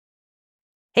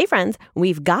Hey friends,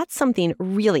 we've got something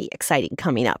really exciting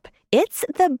coming up. It's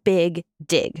the Big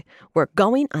Dig. We're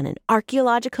going on an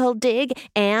archaeological dig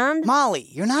and... Molly,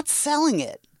 you're not selling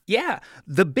it. Yeah,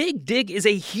 the Big Dig is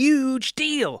a huge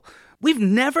deal. We've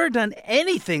never done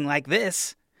anything like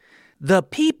this. The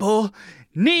people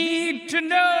need to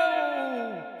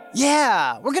know.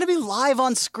 Yeah, we're going to be live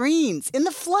on screens, in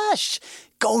the flesh,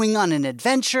 going on an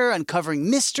adventure, uncovering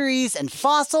mysteries and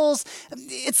fossils.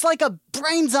 It's like a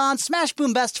Brains On Smash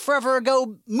Boom Best Forever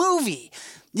Ago movie.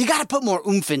 You got to put more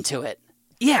oomph into it.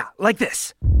 Yeah, like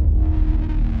this.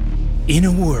 In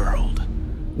a world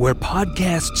where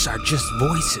podcasts are just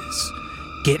voices,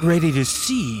 get ready to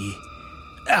see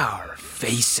our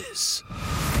faces.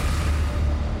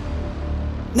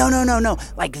 No,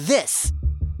 like this.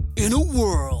 In a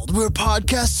world where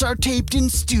podcasts are taped in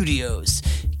studios,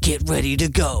 get ready to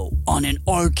go on an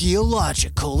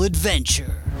archaeological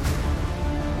adventure.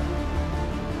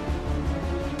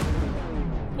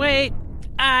 Wait,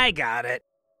 I got it.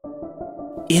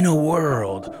 In a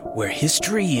world where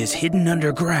history is hidden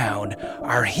underground,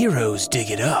 our heroes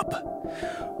dig it up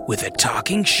with a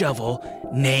talking shovel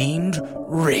named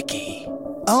Ricky.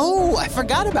 Oh, I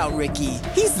forgot about Ricky.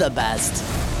 He's the best.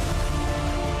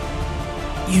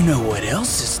 You know what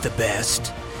else is the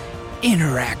best?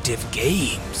 Interactive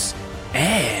games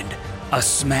and a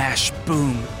Smash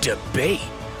Boom debate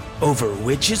over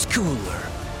which is cooler,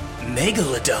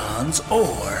 megalodons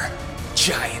or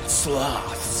giant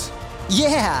sloths.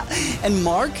 Yeah, and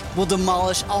Mark will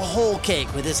demolish a whole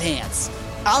cake with his hands.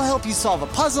 I'll help you solve a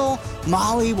puzzle,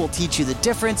 Molly will teach you the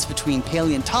difference between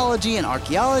paleontology and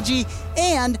archaeology,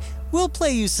 and we'll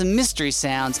play you some mystery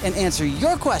sounds and answer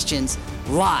your questions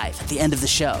live at the end of the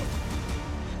show.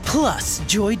 Plus,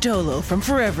 Joy Dolo from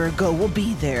Forever Ago will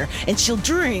be there, and she'll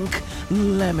drink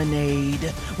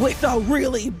lemonade with a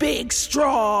really big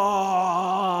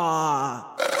straw.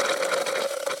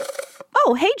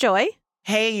 Oh, hey, Joy.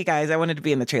 Hey, you guys, I wanted to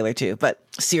be in the trailer too, but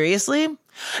seriously,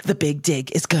 the Big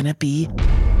Dig is gonna be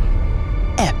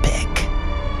epic.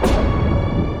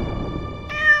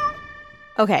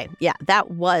 Okay, yeah,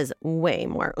 that was way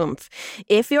more oomph.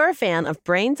 If you're a fan of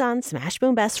Brains On Smash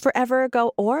Boom Best Forever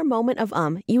Ago or Moment of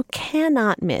you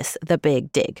cannot miss the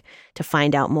Big Dig. To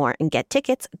find out more and get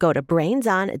tickets, go to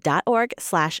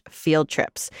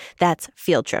brainson.org/fieldtrips. That's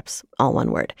field trips, all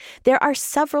one word. There are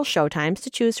several showtimes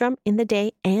to choose from in the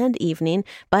day and evening,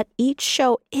 but each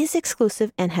show is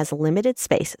exclusive and has limited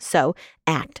space, so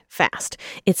act fast.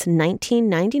 It's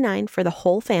 $19.99 for the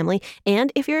whole family,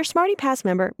 and if you're a Smarty Pass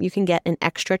member, you can get an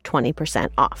extra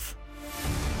 20% off.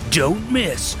 Don't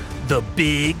miss the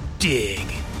Big Dig,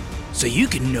 so you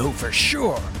can know for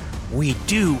sure we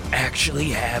do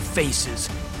actually have faces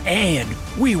and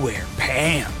we wear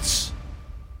pants.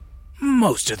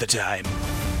 Most of the time.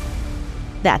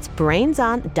 That's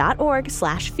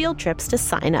brainson.org/fieldtrips to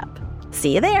sign up.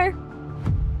 See you there.